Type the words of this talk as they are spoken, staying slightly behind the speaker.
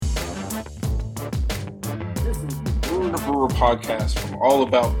Welcome to Brewer Podcast from All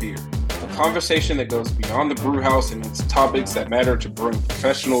About Beer, a conversation that goes beyond the brew house and into topics that matter to brewing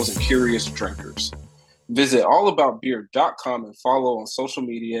professionals and curious drinkers. Visit allaboutbeer.com and follow on social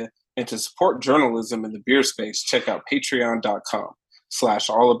media, and to support journalism in the beer space, check out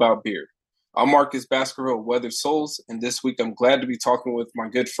patreon.com/allaboutbeer. I'm Marcus Baskerville of Weathered Souls, and this week I'm glad to be talking with my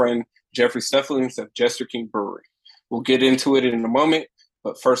good friend Jeffrey Stuffings of Jester King Brewery. We'll get into it in a moment,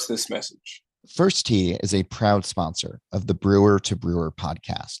 but first this message. First Tea is a proud sponsor of the Brewer to Brewer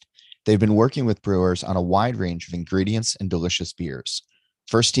podcast. They've been working with brewers on a wide range of ingredients and delicious beers.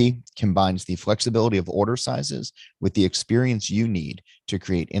 First Tea combines the flexibility of order sizes with the experience you need to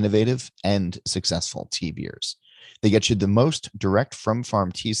create innovative and successful tea beers. They get you the most direct from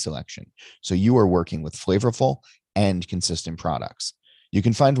farm tea selection, so you are working with flavorful and consistent products. You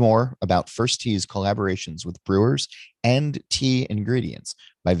can find more about First Tea's collaborations with brewers and tea ingredients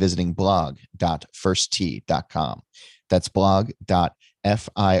by visiting blog.firsttea.com. That's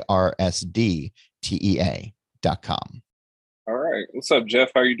blog.firsttea.com. All right. What's up,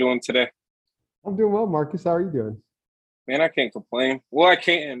 Jeff? How are you doing today? I'm doing well, Marcus. How are you doing? Man, I can't complain. Well, I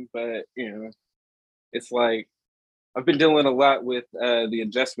can, but, it's like I've been dealing a lot with the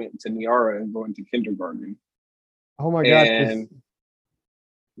adjustment to Niara and going to kindergarten. Oh, my gosh. And,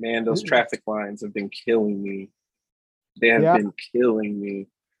 man, those traffic lines have been killing me. They have been killing me.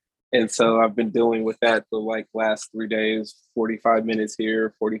 And so I've been dealing with that the last 3 days, 45 minutes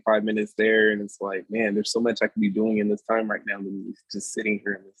here, 45 minutes there. And it's like, man, there's so much I could be doing in this time right now than just sitting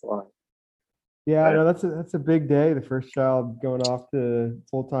here in this line. Yeah, I know that's a big day. The first child going off to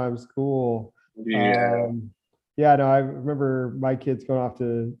full-time school. Yeah. I remember my kids going off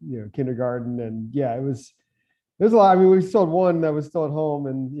to, kindergarten, and it was a lot. I mean, we still had one that was still at home,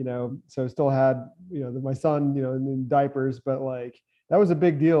 and, so still had, my son, in diapers, but that was a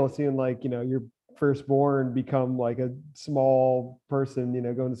big deal seeing your firstborn become like a small person,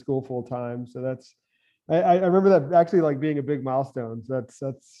 going to school full time. So I remember that actually being a big milestone. So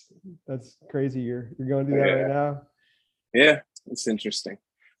that's crazy. You're going to do that right now. Yeah, it's interesting.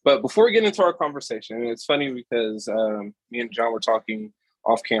 But before we get into our conversation, it's funny because me and John were talking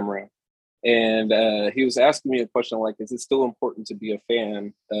off camera, and he was asking me a question like, is it still important to be a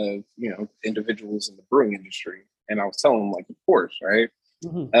fan of, individuals in the brewing industry? And I was telling him, of course, right?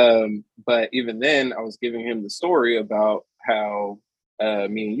 Mm-hmm. But even then, I was giving him the story about how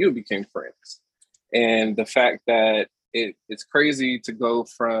me and you became friends. And the fact that it's crazy to go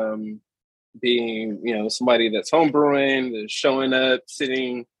from being, somebody that's home brewing, to showing up,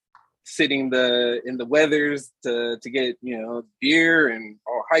 sitting in the weathers to get, beer and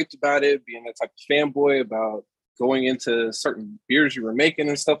all hyped about it, being that type of fanboy about going into certain beers you were making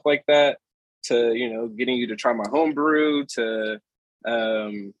and stuff like that, to, getting you to try my home brew, to,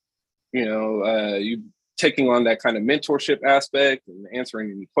 you taking on that kind of mentorship aspect and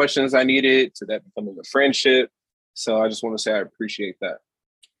answering any questions I needed, to that becoming a friendship. So I just want to say I appreciate that.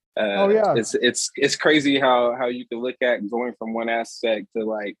 It's crazy how you can look at going from one aspect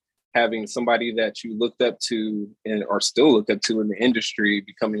to having somebody that you looked up to or still look up to in the industry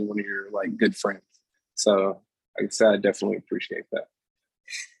becoming one of your good friends. So like I said, I definitely appreciate that.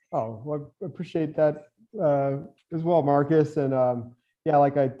 Oh, well, I appreciate that as well, Marcus. And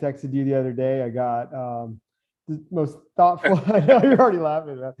like I texted you the other day, I got the most thoughtful. I know you're already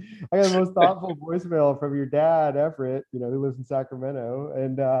laughing, man. I got the most thoughtful voicemail from your dad, Everett, who lives in Sacramento,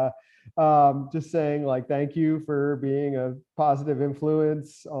 and just saying thank you for being a positive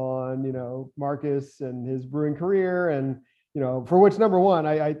influence on Marcus and his brewing career, and for which, number one,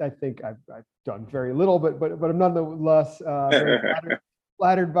 I think I've done very little, but I'm nonetheless very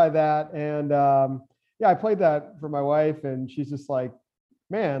flattered by that. And I played that for my wife, and she's just like,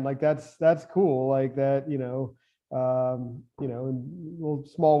 man, that's cool, that, in little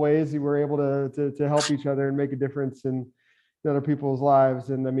small ways you were able to help each other and make a difference in other people's lives.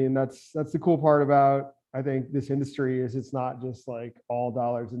 And I mean, that's the cool part about, I think, this industry, is it's not just all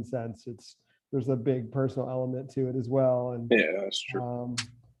dollars and cents. There's a big personal element to it as well. And yeah, that's true.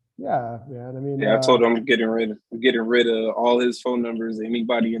 Man. I mean, I told him I'm getting rid of all his phone numbers,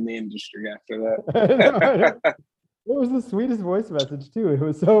 anybody in the industry after that. It was the sweetest voice message too. It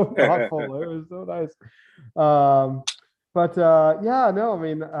was so thoughtful. It was so nice.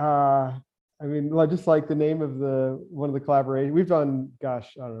 Just like the name of one of the collaborations we've done,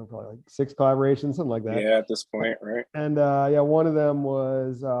 gosh, I don't know, probably 6 collaborations, something like that. Yeah, at this point, right? And one of them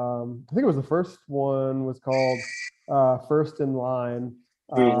was, I think it was the first one was called First in Line,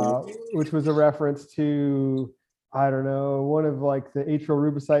 which was a reference to, I don't know, one of the atrial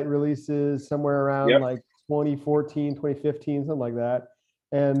rubicite releases somewhere around 2014, 2015, something like that.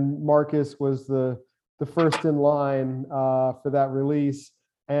 And Marcus was the the first in line for that release.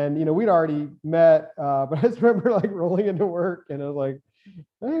 And, we'd already met, but I just remember like rolling into work and I was like,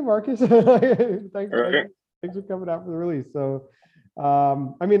 hey, Marcus, thanks for coming out for the release. So,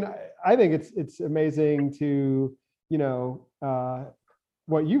 I think it's amazing to,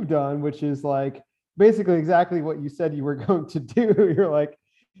 what you've done, which is like basically exactly what you said you were going to do. You're like,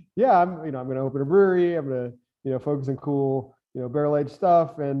 yeah, I'm going to open a brewery. I'm going to, focus on cool, barrel aged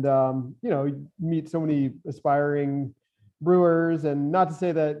stuff, and meet so many aspiring brewers. And not to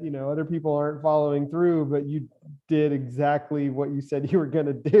say that other people aren't following through, but you did exactly what you said you were going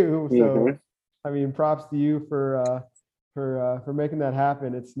to do. So, props to you for making that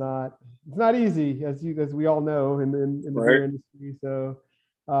happen. It's not easy, as we all know in the beer industry. So,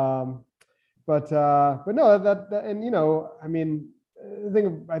 but no, that and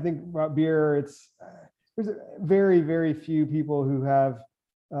I think about beer. There's very, very few people who have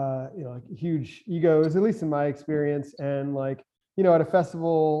like huge egos, at least in my experience. And like, at a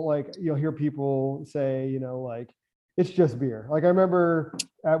festival, like you'll hear people say, like, it's just beer. Like I remember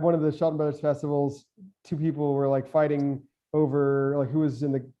at one of the Shelton Brothers festivals, two people were like fighting over like who was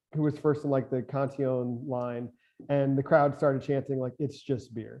first in like the Cantillon line, and the crowd started chanting like, it's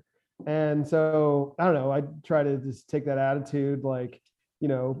just beer. And so I don't know, I try to just take that attitude, like,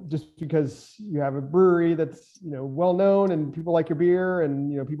 just because you have a brewery that's, well known and people like your beer,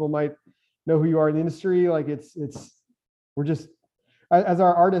 and, people might know who you are in the industry. Like we're just, as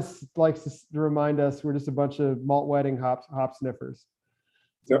our artist likes to remind us, we're just a bunch of malt wetting hop sniffers.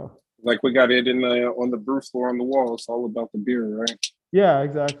 Yep. So, like we got it on the brew floor on the wall. It's all about the beer, right? Yeah,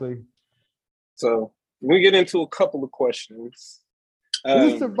 exactly. So we get into a couple of questions. By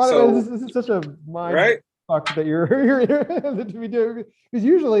the way, this is such a mind fuck that you're here to be doing, because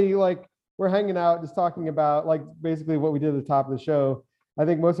usually like we're hanging out just talking about like basically what we did at the top of the show. I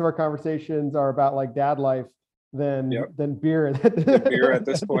think most of our conversations are about like dad life than beer at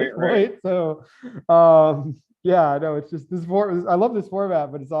this point, right? So yeah, no, it's just I love this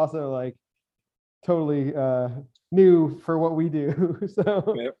format, but it's also like totally new for what we do.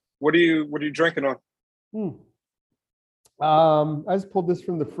 So what are you drinking on? I just pulled this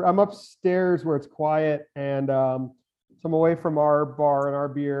from I'm upstairs where it's quiet, and so I'm away from our bar and our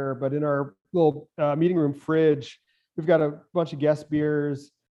beer, but in our little meeting room fridge, we've got a bunch of guest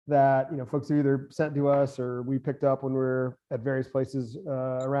beers that folks have either sent to us or we picked up when we were at various places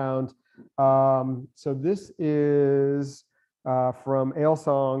around. So this is from Ale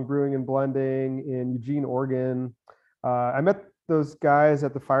Song Brewing and Blending in Eugene, Oregon. I met those guys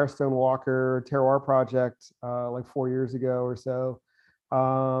at the Firestone Walker Terroir project like 4 years ago or so.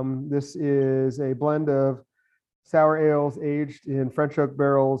 This is a blend of sour ales aged in French oak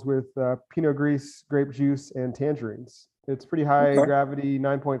barrels with Pinot Gris, grape juice, and tangerines. It's pretty high gravity,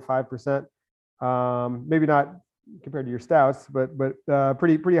 9.5%. Maybe not compared to your stouts, but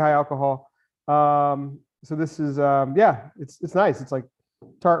pretty high alcohol. So this is it's nice. It's like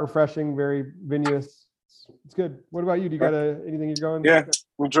tart, refreshing, very vinous. It's good. What about you? Do you got anything you're going? Yeah,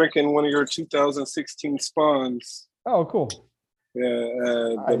 I'm drinking one of your 2016 spawns. Oh, cool. Yeah,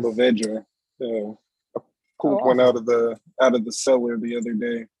 the Lavedra. I pulled one out of the cellar the other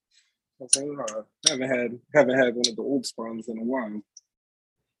day. I was like, haven't had one of the old spawns in a while.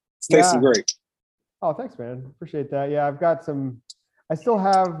 It's tasting great. Oh, thanks, man. Appreciate that. Yeah, I've got I still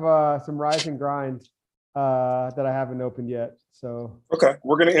have some Rise and Grind that I haven't opened yet. So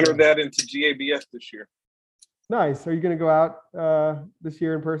we're gonna enter that into GABF this year. Nice. Are you going to go out this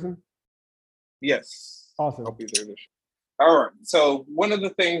year in person? Yes. Awesome. I'll be there this year. All right. So one of the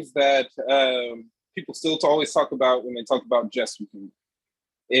things that people still always talk about when they talk about Jesuit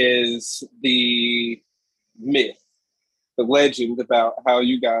is the myth, the legend about how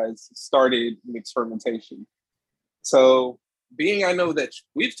you guys started mixed fermentation. So I know that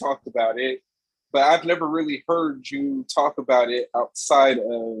we've talked about it, but I've never really heard you talk about it outside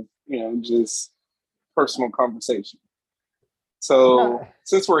of, just personal conversation. So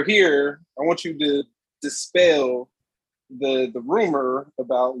since we're here, I want you to dispel the rumor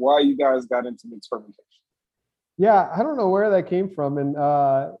about why you guys got into mixed fermentation. Yeah, I don't know where that came from. And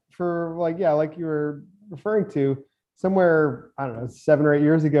for like you were referring to, somewhere, I don't know, 7 or 8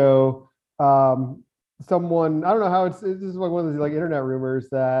 years ago, someone, I don't know how this is like one of those like internet rumors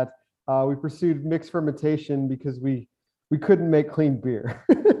that we pursued mixed fermentation because we couldn't make clean beer.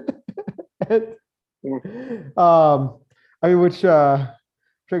 Which I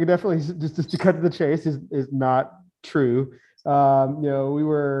could definitely just to cut to the chase is not true. We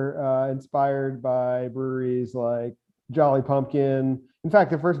were inspired by breweries like Jolly Pumpkin. In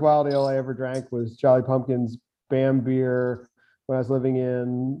fact, the first wild ale I ever drank was Jolly Pumpkin's Bam beer, when I was living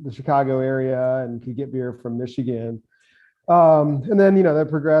in the Chicago area and could get beer from Michigan. And then, that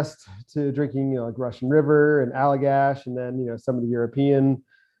progressed to drinking, like Russian River and Allagash, and then, some of the European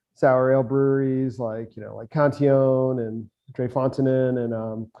sour ale breweries like Cantillon and Dre Fontaine.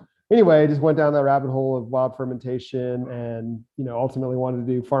 And anyway, I just went down that rabbit hole of wild fermentation and, ultimately wanted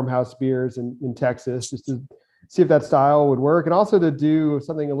to do farmhouse beers in Texas just to see if that style would work, and also to do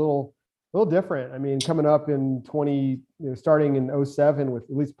something a little different. I mean, coming up in starting in 2007 with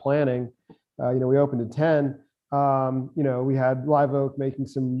at least planning, we opened in 2010. We had Live Oak making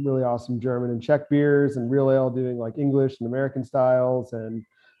some really awesome German and Czech beers, and Real Ale doing like English and American styles. And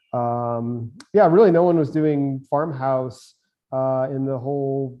really no one was doing farmhouse in the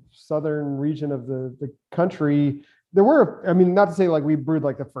whole southern region of the country. There were, not to say like we brewed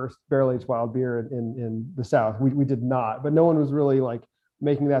like the first barrel-aged wild beer in the South. We did not, but no one was really like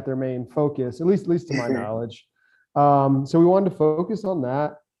making that their main focus, at least to my knowledge. So we wanted to focus on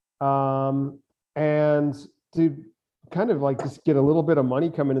that. And to kind of like just get a little bit of money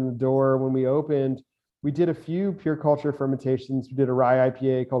coming in the door when we opened, we did a few pure culture fermentations. We did a rye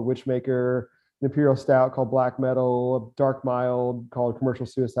IPA called Witchmaker, an imperial stout called Black Metal, a dark mild called Commercial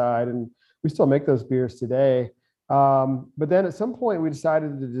Suicide, and we still make those beers today. But then at some point we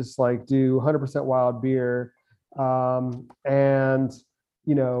decided to just like do 100% wild beer. And,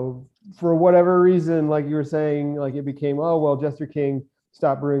 for whatever reason, like you were saying, like it became, oh, well, Jester King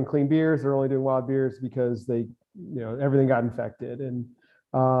stopped brewing clean beers. They're only doing wild beers because they, everything got infected. And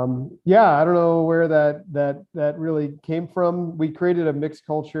I don't know where that really came from. We created a mixed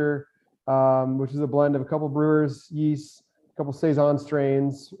culture, which is a blend of a couple brewers' yeast, a couple Saison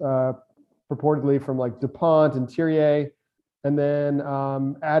strains, purportedly from like DuPont and Thierry, and then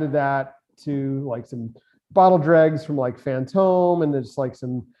added that to like some bottle dregs from like Fantôme, and then just like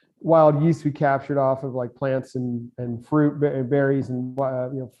some wild yeast we captured off of like plants and fruit berries and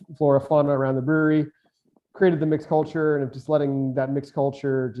flora fauna around the brewery. Created the mixed culture, and just letting that mixed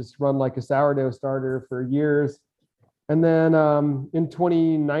culture just run like a sourdough starter for years. And then in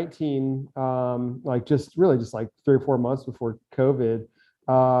 2019, just like 3 or 4 months before COVID,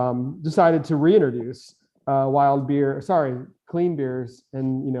 decided to reintroduce clean beers,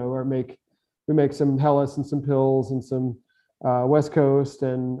 and we make some Helles and some Pils and some West Coast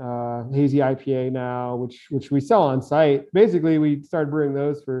and hazy IPA now, which we sell on site. Basically, we started brewing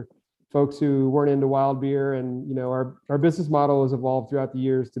those for folks who weren't into wild beer, and our business model has evolved throughout the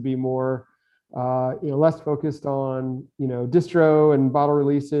years to be more less focused on distro and bottle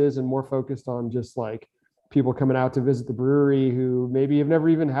releases, and more focused on just like people coming out to visit the brewery who maybe have never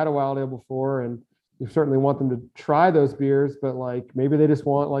even had a wild ale before, and you certainly want them to try those beers, but like maybe they just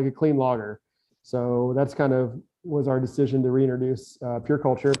want like a clean lager. So that's kind of was our decision to reintroduce pure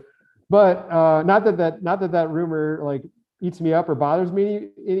culture. But not that rumor like eats me up or bothers me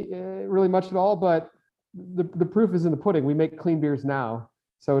really much at all, but the proof is in the pudding. We make clean beers now,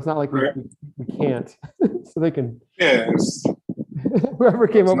 so it's not like we can't. So they can. Yes. Whoever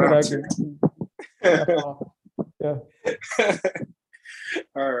came up with that. Yeah.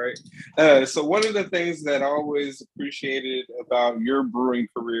 All right. So one of the things that I always appreciated about your brewing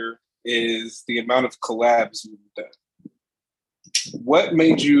career is the amount of collabs you've done. What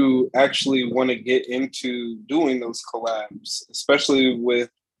made you actually want to get into doing those collabs, especially with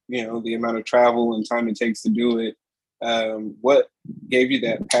the amount of travel and time it takes to do it? What gave you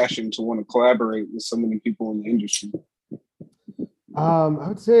that passion to want to collaborate with so many people in the industry? I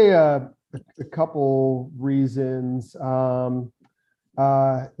would say a couple reasons. In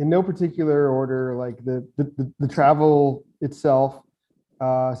no particular order, like the travel itself,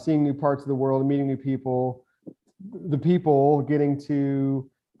 seeing new parts of the world, meeting new people, the people getting to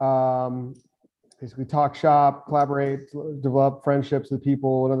basically talk shop, collaborate, develop friendships with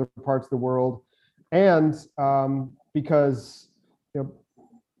people in other parts of the world. And because,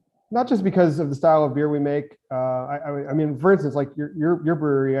 not just because of the style of beer we make. I mean, for instance, like your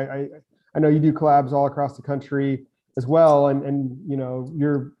brewery, I know you do collabs all across the country as well. And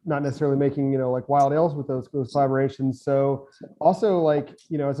you're not necessarily making, like wild ales with those collaborations. So also like,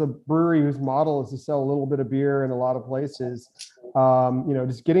 as a brewery whose model is to sell a little bit of beer in a lot of places,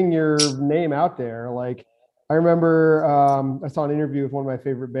 just getting your name out there. Like I remember I saw an interview with one of my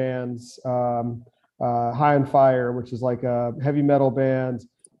favorite bands, High on Fire, which is like a heavy metal band.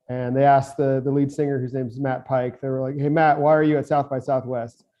 And they asked the lead singer, whose name is Matt Pike. They were like, "Hey, Matt, why are you at South by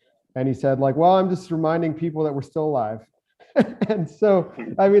Southwest?" And he said, like, "Well, I'm just reminding people that we're still alive." And so,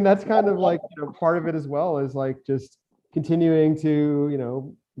 I mean, that's kind of like, part of it as well, is like just continuing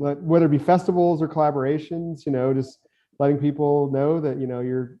to, whether it be festivals or collaborations, just letting people know that,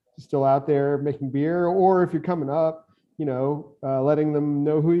 you're still out there making beer, or if you're coming up, letting them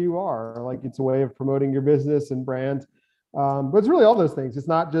know who you are. Like it's a way of promoting your business and brand. But it's really all those things. It's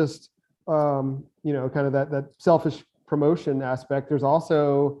not just, kind of that selfish promotion aspect. There's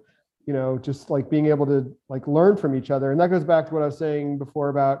also, just like being able to like learn from each other. And that goes back to what I was saying before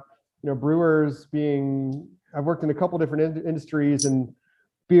about, brewers being, I've worked in a couple different industries, and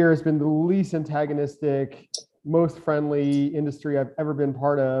beer has been the least antagonistic, most friendly industry I've ever been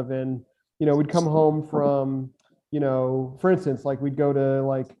part of. And, we'd come home from, for instance, like we'd go to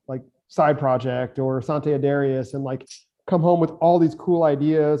like Side Project or Sante Adarius and like come home with all these cool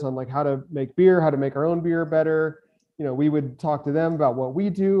ideas on like how to make beer, how to make our own beer better. We would talk to them about what we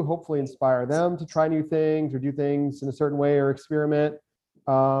do, hopefully inspire them to try new things or do things in a certain way or experiment.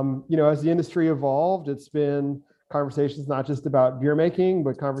 As the industry evolved, it's been conversations not just about beer making,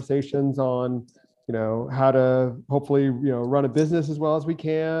 but conversations on, how to hopefully, run a business as well as we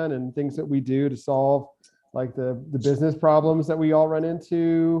can, and things that we do to solve like the business problems that we all run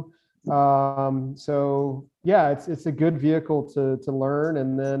into. So yeah, it's a good vehicle to learn.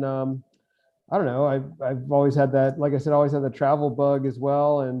 And then, I don't know, I've always had that, like I said, always had the travel bug as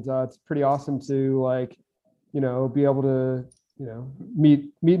well. And, it's pretty awesome to like, be able to,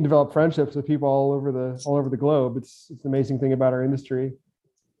 meet and develop friendships with people all over the globe. It's an amazing thing about our industry.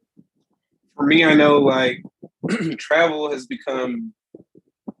 For me, I know like travel has become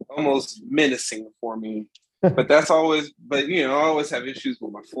almost menacing for me. But I always have issues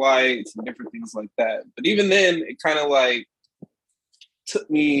with my flights and different things like that. But even then, it kind of like took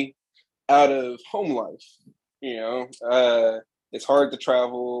me out of home life. It's hard to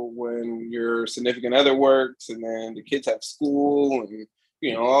travel when your significant other works, and then the kids have school, and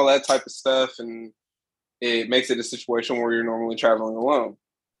all that type of stuff, and it makes it a situation where you're normally traveling alone,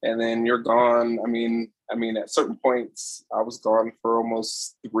 and then you're gone. I mean, at certain points, I was gone for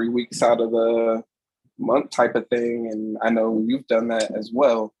almost 3 weeks out of the month type of thing, and I know you've done that as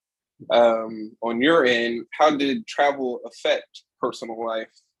well. On your end, how did travel affect personal life?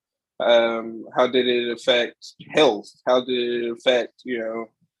 How did it affect health? How did it affect,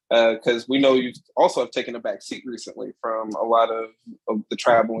 because we know you also have taken a back seat recently from a lot of the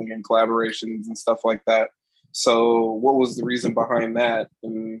traveling and collaborations and stuff like that. So what was the reason behind that?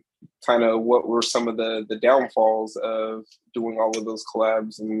 And kind of what were some of the downfalls of doing all of those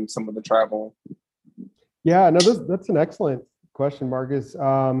collabs and some of the travel? Yeah, no, that's an excellent question, Marcus.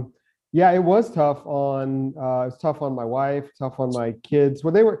 Yeah, it was tough on my wife, tough on my kids.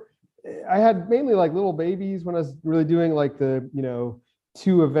 I had mainly like little babies when I was really doing like the,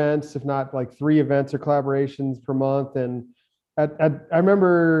 2 events, if not like 3 events or collaborations per month. And I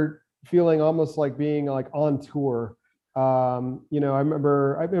remember feeling almost like being like on tour. I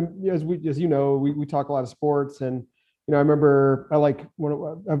remember we talk a lot of sports, and I remember I like one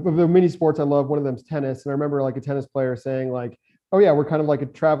of the many sports I love. One of them's tennis, and I remember like a tennis player saying like, "Oh yeah, we're kind of like a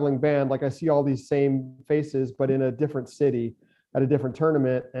traveling band. Like I see all these same faces, but in a different city at a different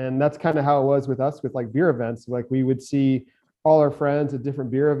tournament." And that's kind of how it was with us with like beer events. Like we would see all our friends at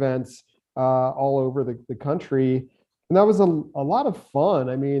different beer events all over the country, and that was a lot of fun.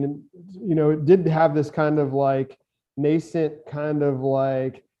 I mean, it did have this kind of like nascent kind of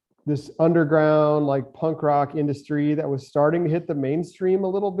like this underground like punk rock industry that was starting to hit the mainstream a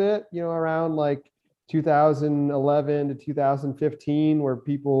little bit, around like 2011 to 2015, where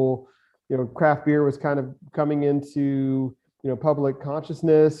people, craft beer was kind of coming into, public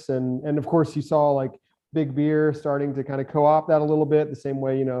consciousness. And of course you saw like big beer starting to kind of co-opt that a little bit the same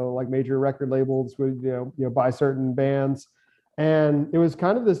way, like major record labels would, buy certain bands. And it was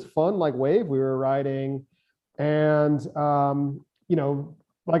kind of this fun like wave we were riding. And,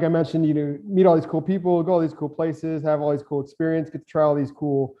 like I mentioned, meet all these cool people, go all these cool places, have all these cool experience, get to try all these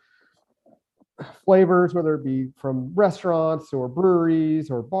cool flavors, whether it be from restaurants or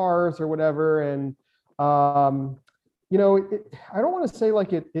breweries or bars or whatever. And, I don't want to say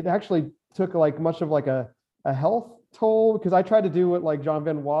like it actually took like much of like a health toll, because I tried to do what like John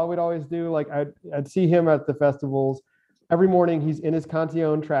Benoit would always do. Like I'd see him at the festivals every morning. He's in his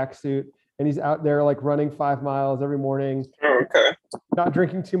Cantillon tracksuit, and he's out there like running 5 miles every morning. Oh, okay. Not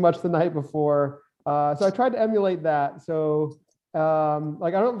drinking too much the night before. So I tried to emulate that. So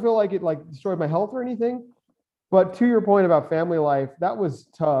like I don't feel like it like destroyed my health or anything. But to your point about family life, that was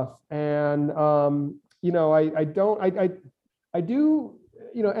tough. And I do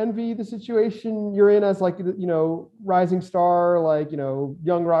envy the situation you're in as like rising star, like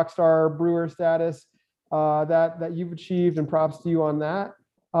young rock star brewer status that you've achieved, and props to you on that.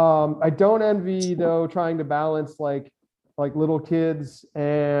 I don't envy though trying to balance like little kids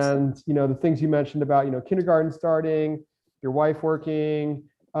and the things you mentioned about kindergarten starting, your wife working,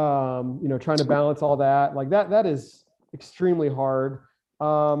 trying to balance all that. Like that is extremely hard.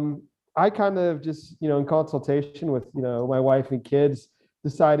 I kind of just, in consultation with, my wife and kids,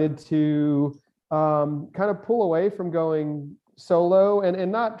 decided to kind of pull away from going solo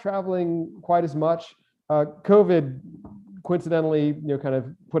and not traveling quite as much. COVID coincidentally, kind of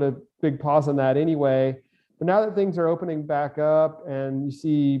put a big pause on that anyway. But now that things are opening back up and you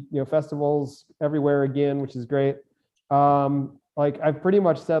see, festivals everywhere again, which is great. Like I've pretty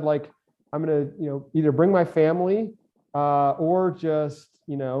much said, like, I'm going to, either bring my family or just,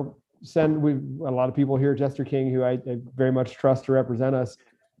 send a lot of people here, Jester King, who I very much trust to represent us,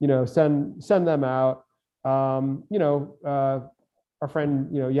 send them out. Our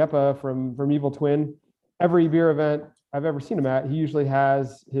friend, Yepa from Evil Twin, every beer event I've ever seen him at, he usually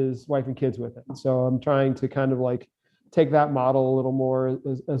has his wife and kids with him. So I'm trying to kind of like take that model a little more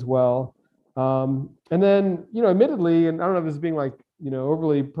as well. And then, admittedly, and I don't know if this is being like,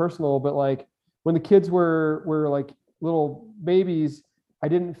 overly personal, but like when the kids were like little babies, I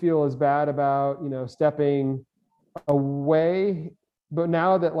didn't feel as bad about, stepping away. But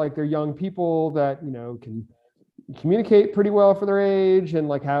now that like they're young people that, can communicate pretty well for their age and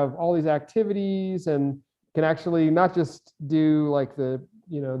like have all these activities and can actually not just do like the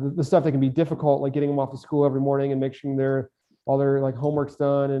stuff that can be difficult, like getting them off to school every morning and make sure all their like homework's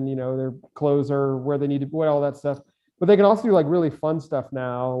done and their clothes are where they need to put, all that stuff, but they can also do like really fun stuff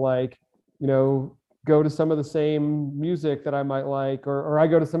now, like go to some of the same music that I might like, or I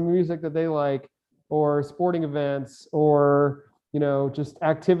go to some music that they like, or sporting events, or just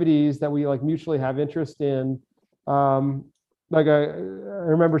activities that we like mutually have interest in. Like I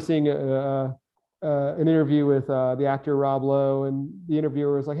remember seeing an interview with the actor Rob Lowe, and the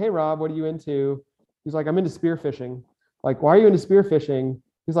interviewer was like, "Hey Rob, what are you into?" He's like, "I'm into spearfishing." Like, "Why are you into spearfishing?"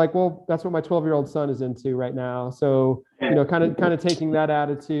 He's like, "Well, that's what my 12-year-old son is into right now." So, kind of taking that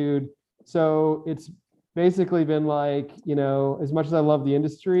attitude. So it's basically been like, as much as I love the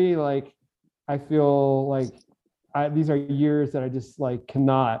industry, like I feel like these are years that I just like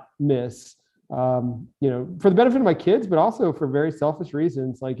cannot miss. For the benefit of my kids, but also for very selfish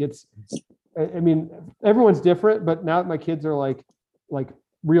reasons. Like I mean, everyone's different, but now that my kids are like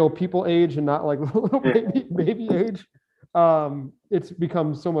real people age and not like little baby age, it's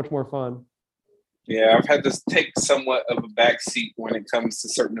become so much more fun. Yeah, I've had to take somewhat of a backseat when it comes to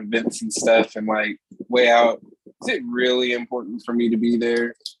certain events and stuff, and like weigh out, is it really important for me to be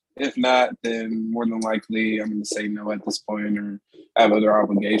there? If not, then more than likely I'm going to say no at this point, or I have other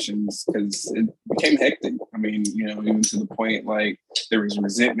obligations, because it became hectic. I mean, even to the point like there was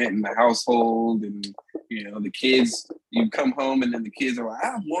resentment in the household, and the kids, you come home and then the kids are like,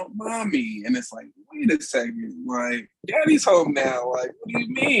 "I want mommy," and it's like, wait a second, like daddy's home now. Like, what do you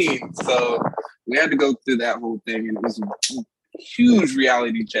mean? So we had to go through that whole thing, and it was a huge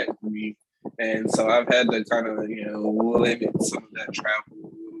reality check for me. And so I've had to kind of, limit some of that travel a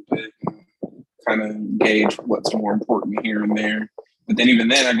little bit, and kind of gauge what's more important here and there. But then even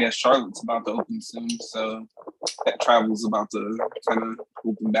then, I guess Charlotte's about to open soon, so that travel's about to kind of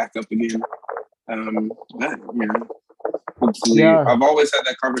open back up again. But, hopefully, Yeah. I've always had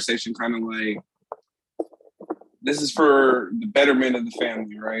that conversation kind of like, this is for the betterment of the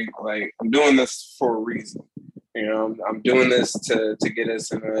family, right? Like, I'm doing this for a reason. I'm doing this to get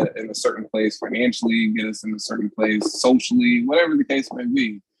us in a certain place financially, get us in a certain place socially, whatever the case may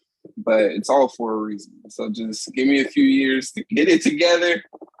be. But it's all for a reason. So just give me a few years to get it together.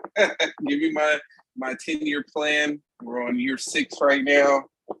 Give me my 10-year plan. We're on year 6 right now.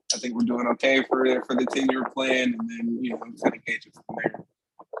 I think we're doing okay for the 10-year plan, and then kind of gauge it from there.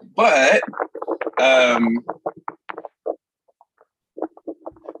 But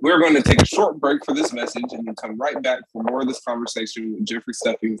we're going to take a short break for this message and then come right back for more of this conversation with Jeffrey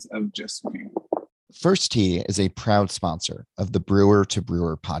Stuffings of Just King. First Tea is a proud sponsor of the Brewer to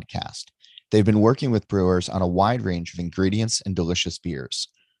Brewer podcast. They've been working with brewers on a wide range of ingredients and delicious beers.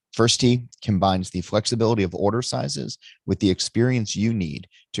 First Tea combines the flexibility of order sizes with the experience you need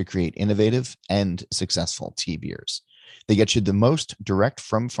to create innovative and successful tea beers. They get you the most direct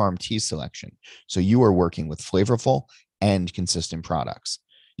from farm tea selection, so you are working with flavorful and consistent products.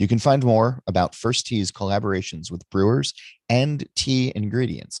 You can find more about First Tea's collaborations with brewers and tea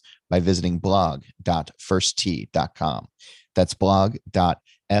ingredients by visiting blog.firsttea.com. That's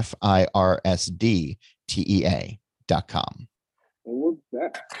blog.firsttea.com. We're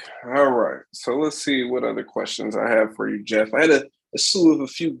back. All right. So let's see what other questions I have for you, Jeff. I had a slew of a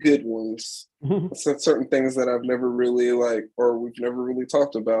few good ones. Certain things that I've never really or we've never really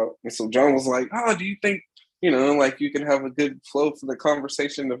talked about. And so John was like, "Oh, do you think, you can have a good flow for the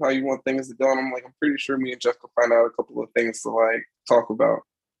conversation of how you want things to go?" And I'm like, I'm pretty sure me and Jeff can find out a couple of things to talk about.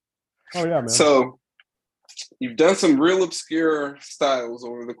 Oh yeah, man. So you've done some real obscure styles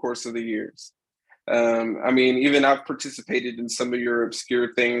over the course of the years. I mean, even I've participated in some of your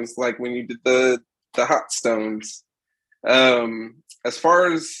obscure things, like when you did the hot stones. As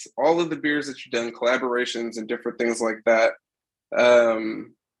far as all of the beers that you've done, collaborations and different things like that,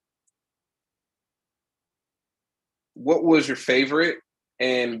 what was your favorite,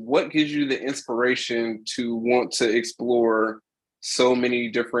 and what gives you the inspiration to want to explore so many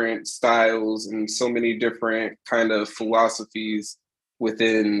different styles and so many different kind of philosophies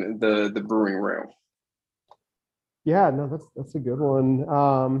within the brewing realm? Yeah, no, that's a good one.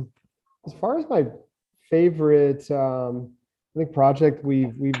 As far as my favorite, I think project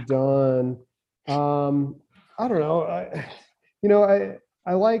we've done, I don't know. You know,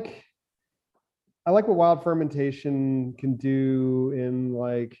 I like what wild fermentation can do in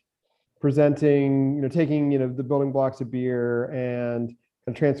like presenting, taking, the building blocks of beer and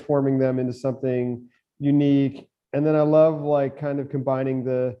transforming them into something unique. And then I love like kind of combining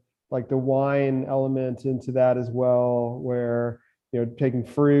the wine element into that as well, where, taking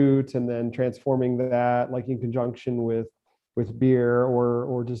fruit and then transforming that like in conjunction with beer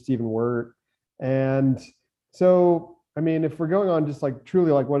or just even wort. And so, I mean, if we're going on just like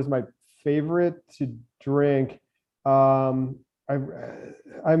truly like what is my favorite to drink, I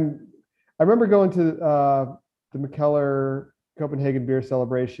remember going to the McKellar Copenhagen beer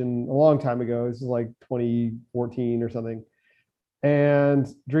celebration a long time ago. This is like 2014 or something,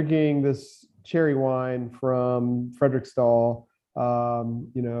 and drinking this cherry wine from Frederiksdal,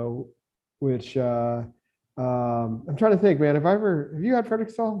 which I'm trying to think, man. Have you had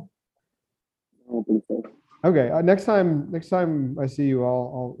Frederiksdal? I don't think so. Okay, next time I see you,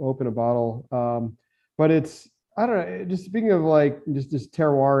 I'll open a bottle. But it's, I don't know. Just speaking of like just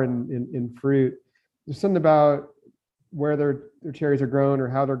terroir in fruit, there's something about where their cherries are grown or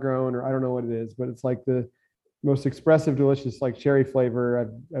how they're grown, or I don't know what it is, but it's like the most expressive, delicious like cherry flavor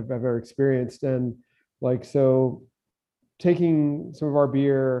I've ever experienced. And like, so taking some of our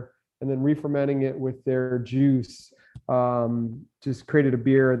beer and then re-fermenting it with their juice, just created a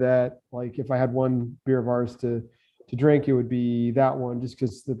beer that, like, if I had one beer of ours to drink, it would be that one, just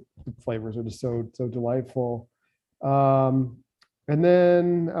because the flavors are just so delightful. And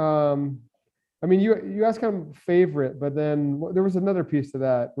then, I mean, you asked kind of favorite, but then there was another piece to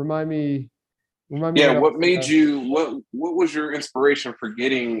that. Remind me. Yeah, what made you? What was your inspiration for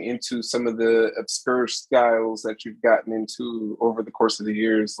getting into some of the obscure styles that you've gotten into over the course of the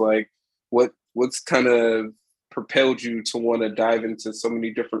years? Like, what's kind of propelled you to want to dive into so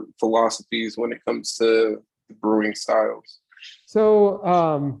many different philosophies when it comes to the brewing styles? So,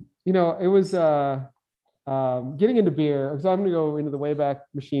 it was getting into beer. So I'm going to go into the Wayback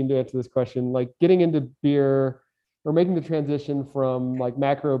Machine to answer this question. Like getting into beer or making the transition from like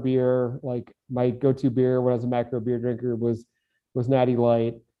macro beer, like my go-to beer when I was a macro beer drinker was Natty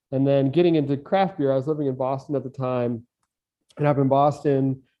Light. And then getting into craft beer, I was living in Boston at the time. And up in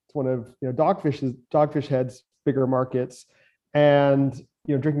Boston, it's one of, Dogfish Head's bigger markets. And,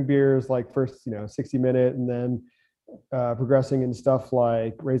 drinking beers like first, 60 Minute, and then progressing in stuff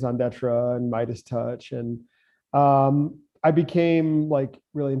like Raison d'Etre and Midas Touch. And I became like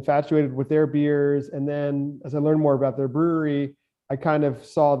really infatuated with their beers. And then as I learned more about their brewery, I kind of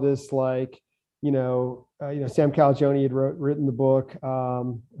saw this like, Sam Calagione had written the book. I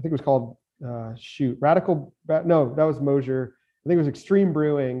think it was called no, that was Mosier. I think it was Extreme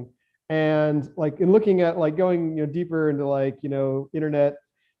Brewing. And like in looking at like going deeper into like internet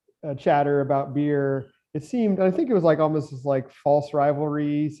chatter about beer, it seemed, I think it was like almost this like false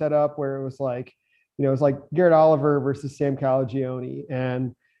rivalry set up where it was like, it was like Garrett Oliver versus Sam Calagione,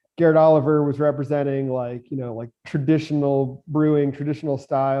 and Garrett Oliver was representing like, like traditional brewing, traditional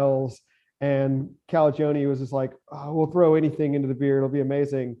styles. And Calagione was just like, oh, we'll throw anything into the beer. It'll be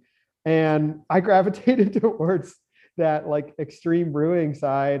amazing. And I gravitated towards that like extreme brewing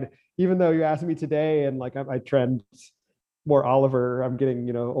side, even though you asked me today and like I trend more Oliver. I'm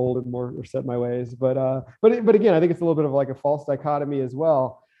getting, old and more set in my ways, but again, I think it's a little bit of like a false dichotomy as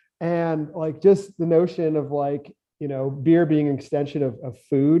well. And like just the notion of like, beer being an extension of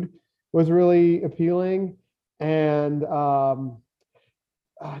food was really appealing. And and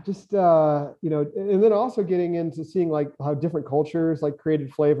then also getting into seeing like how different cultures like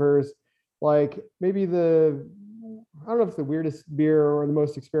created flavors, like maybe I don't know if it's the weirdest beer or the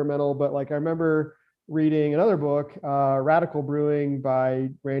most experimental, but like I remember reading another book, Radical Brewing by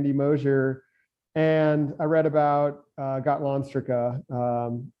Randy Mosier, and I read about Gotlandstrika,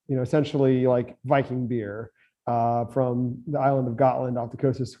 essentially like Viking beer from the island of Gotland off the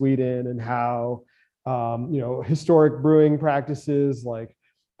coast of Sweden, and how historic brewing practices like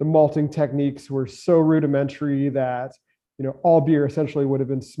the malting techniques were so rudimentary that, all beer essentially would have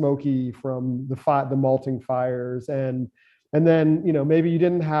been smoky from the malting fires. And then, maybe you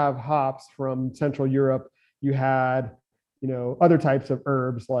didn't have hops from Central Europe. You had, other types of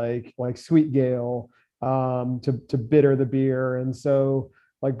herbs like sweet gale, to bitter the beer. And so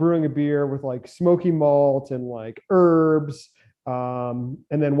like brewing a beer with like smoky malt and like herbs, and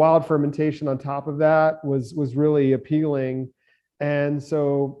then wild fermentation on top of that was really appealing. And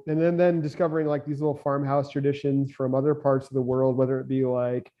so, and then discovering like these little farmhouse traditions from other parts of the world, whether it be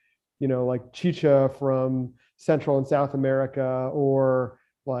like, like chicha from Central and South America, or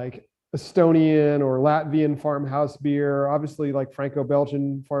like Estonian or Latvian farmhouse beer, obviously like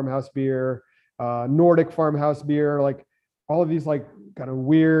Franco-Belgian farmhouse beer, Nordic farmhouse beer, like all of these like kind of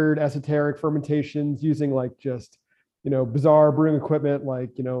weird esoteric fermentations using like just, bizarre brewing equipment,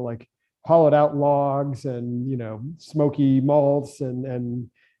 like hollowed out logs and, smoky malts and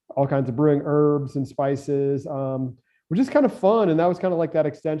all kinds of brewing herbs and spices, which is kind of fun. And that was kind of like that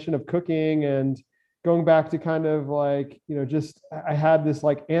extension of cooking and going back to kind of like, just I had this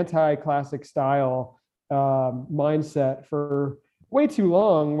like anti-classic style mindset for way too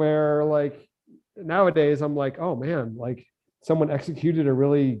long, where like nowadays I'm like, oh man, like someone executed a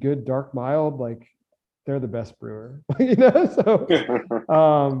really good dark mild, like they're the best brewer, So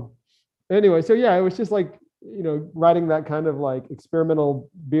anyway, so yeah, it was just like, riding that kind of like experimental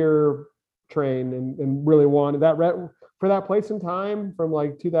beer train and really wanted that for that place and time from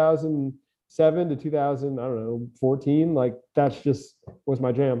like 2007 to 2000, I don't know, 14, like that's just was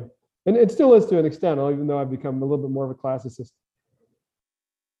my jam. And it still is to an extent, even though I've become a little bit more of a classicist.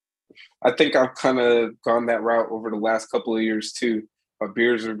 I think I've kind of gone that route over the last couple of years too. Our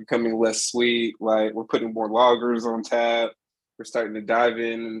beers are becoming less sweet. Like we're putting more lagers on tap. We're starting to dive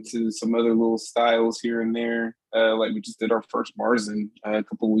into some other little styles here and there. Like we just did our first Marzen a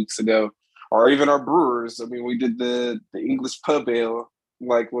couple of weeks ago, or even our brewers. I mean, we did the English pub ale.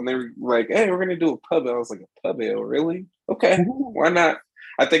 Like when they were like, "Hey, we're gonna do a pub ale," I was like, "A pub ale, really? Okay, why not?"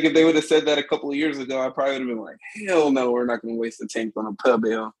 I think if they would have said that a couple of years ago, I probably would have been like, "Hell no, we're not gonna waste a tank on a pub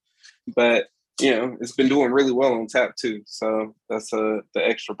ale." But it's been doing really well on tap too, so that's the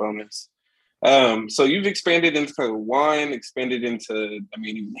extra bonus. So you've expanded into wine, expanded into, I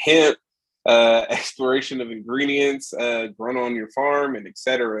mean, even hemp, exploration of ingredients, grown on your farm, and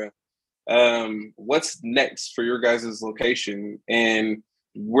etc. What's next for your guys' location, and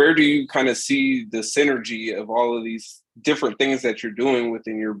where do you kind of see the synergy of all of these different things that you're doing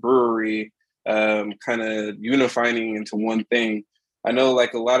within your brewery, kind of unifying into one thing? I know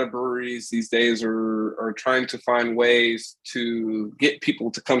like a lot of breweries these days are trying to find ways to get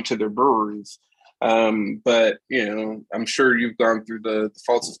people to come to their breweries. But I'm sure you've gone through the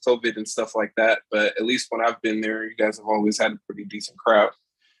faults of COVID and stuff like that. But at least when I've been there, you guys have always had a pretty decent crowd.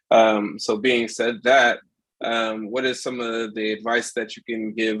 So being said that, what is some of the advice that you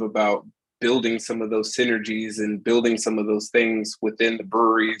can give about building some of those synergies and building some of those things within the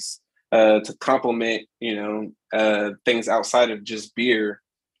breweries to complement, things outside of just beer,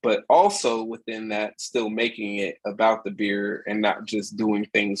 but also within that, still making it about the beer and not just doing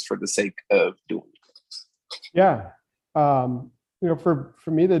things for the sake of doing things? Yeah. For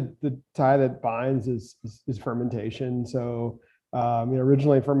me, the tie that binds is fermentation. So,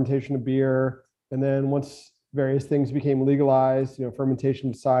 originally fermentation of beer, and then once various things became legalized,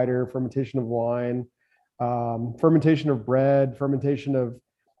 fermentation of cider, fermentation of wine, fermentation of bread, fermentation of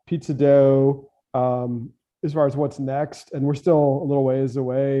pizza dough, as far as what's next. And we're still a little ways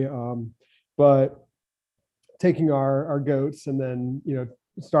away. But taking our goats and then,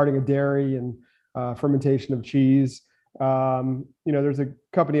 starting a dairy and fermentation of cheese. There's a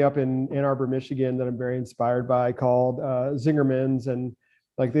company up in Ann Arbor, Michigan that I'm very inspired by called Zingerman's. And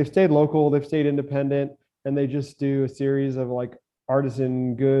like they've stayed local, they've stayed independent, and they just do a series of like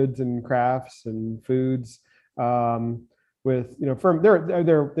artisan goods and crafts and foods. With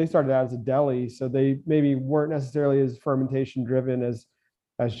they started out as a deli, so they maybe weren't necessarily as fermentation driven as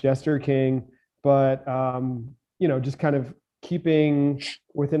Jester King, but just kind of keeping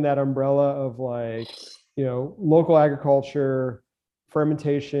within that umbrella of like local agriculture,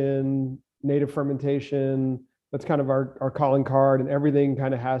 fermentation, native fermentation. That's kind of our calling card, and everything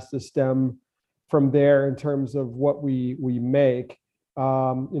kind of has to stem from there in terms of what we make.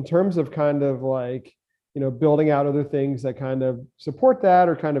 In terms of kind of like building out other things that kind of support that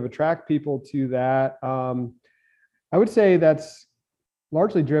or kind of attract people to that. I would say that's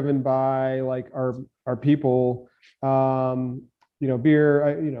largely driven by like our people. Beer.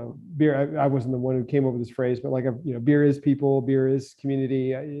 I wasn't the one who came up with this phrase, but like beer is people, beer is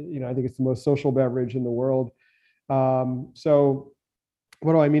community. I think it's the most social beverage in the world. So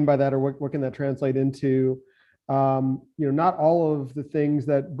what do I mean by that, or what can that translate into? Not all of the things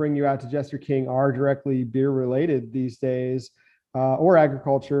that bring you out to Jester King are directly beer related these days, or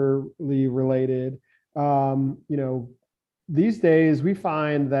agriculturally related. These days we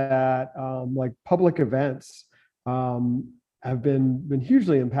find that like public events have been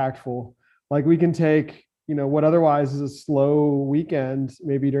hugely impactful. Like we can take what otherwise is a slow weekend,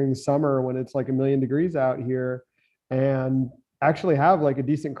 maybe during the summer when it's like 1,000,000 degrees out here, and actually have like a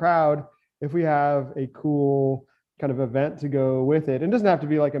decent crowd if we have a cool kind of event to go with it. It doesn't have to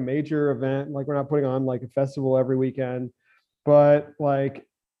be like a major event, like we're not putting on like a festival every weekend, but like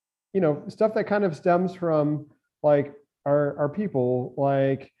stuff that kind of stems from like our people,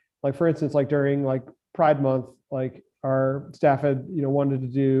 like for instance, like during like Pride Month, like our staff had wanted to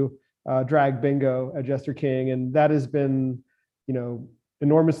do drag bingo at Jester King, and that has been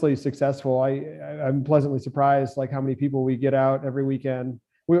enormously successful. I'm pleasantly surprised like how many people we get out every weekend.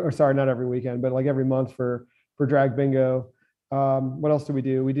 Or sorry, not every weekend, but like every month for drag bingo. What else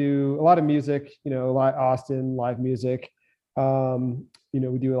do? We do a lot of music, Austin live music. We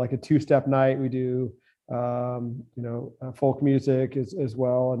do like a 2-step night. We do folk music as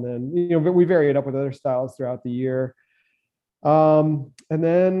well, and then we vary it up with other styles throughout the year. And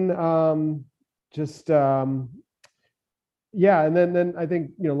then just yeah, and then I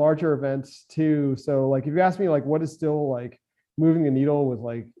think larger events too. So like if you ask me like what is still like moving the needle with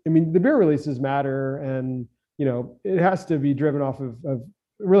like, I mean, the beer releases matter, and it has to be driven off of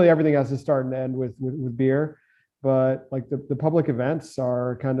really everything has to start and end with beer. But like the public events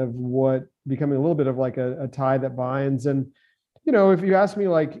are kind of what becoming a little bit of like a tie that binds. And if you ask me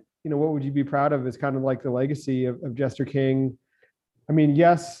like what would you be proud of, is kind of like the legacy of Jester King. I mean,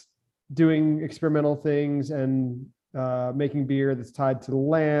 yes, doing experimental things and making beer that's tied to the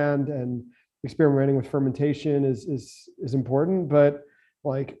land and experimenting with fermentation is important, but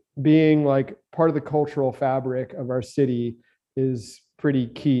like being like part of the cultural fabric of our city is pretty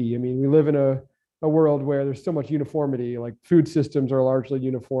key. I mean, we live in a world where there's so much uniformity, like food systems are largely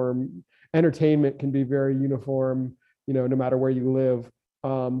uniform, entertainment can be very uniform, no matter where you live.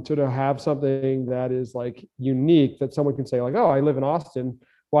 So to have something that is like unique, that someone can say like, oh, I live in Austin,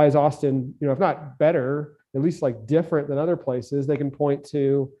 why is Austin, if not better, at least like different than other places? They can point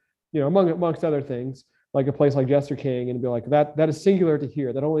to, amongst other things, like a place like Jester King, and be like, that is singular to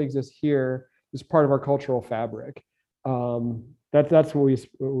here, that only exists here, is part of our cultural fabric. That's what we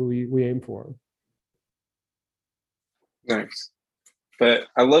aim for. Nice. But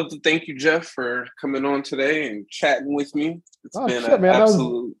I love to thank you, Jeff, for coming on today and chatting with me. It's been an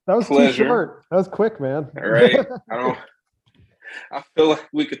absolute that was pleasure. Too short. That was quick, man. All right. I feel like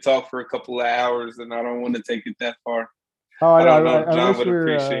we could talk for a couple of hours, and I don't want to take it that far. Oh, I don't know if John would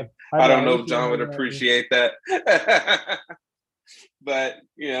appreciate. I don't know if John would appreciate that. But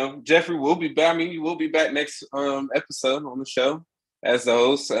Jeffrey will be back. I mean, you will be back next episode on the show as the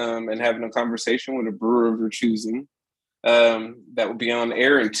host, and having a conversation with a brewer of your choosing. That will be on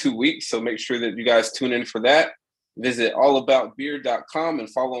air in 2 weeks. So make sure that you guys tune in for that. Visit allaboutbeer.com and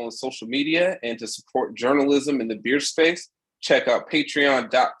follow on social media. And to support journalism in the beer space, check out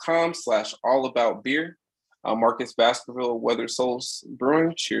patreon.com/allaboutbeer. Marcus Baskerville, Weather Souls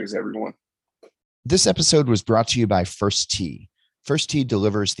Brewing. Cheers, everyone. This episode was brought to you by First Tea. First Tea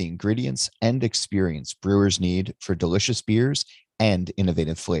delivers the ingredients and experience brewers need for delicious beers and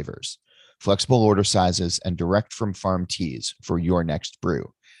innovative flavors. Flexible order sizes and direct from farm teas for your next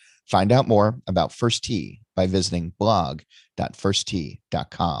brew. Find out more about First Tea by visiting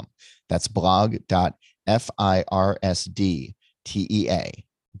blog.firsttea.com. That's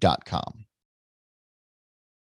blog.firsttea.com.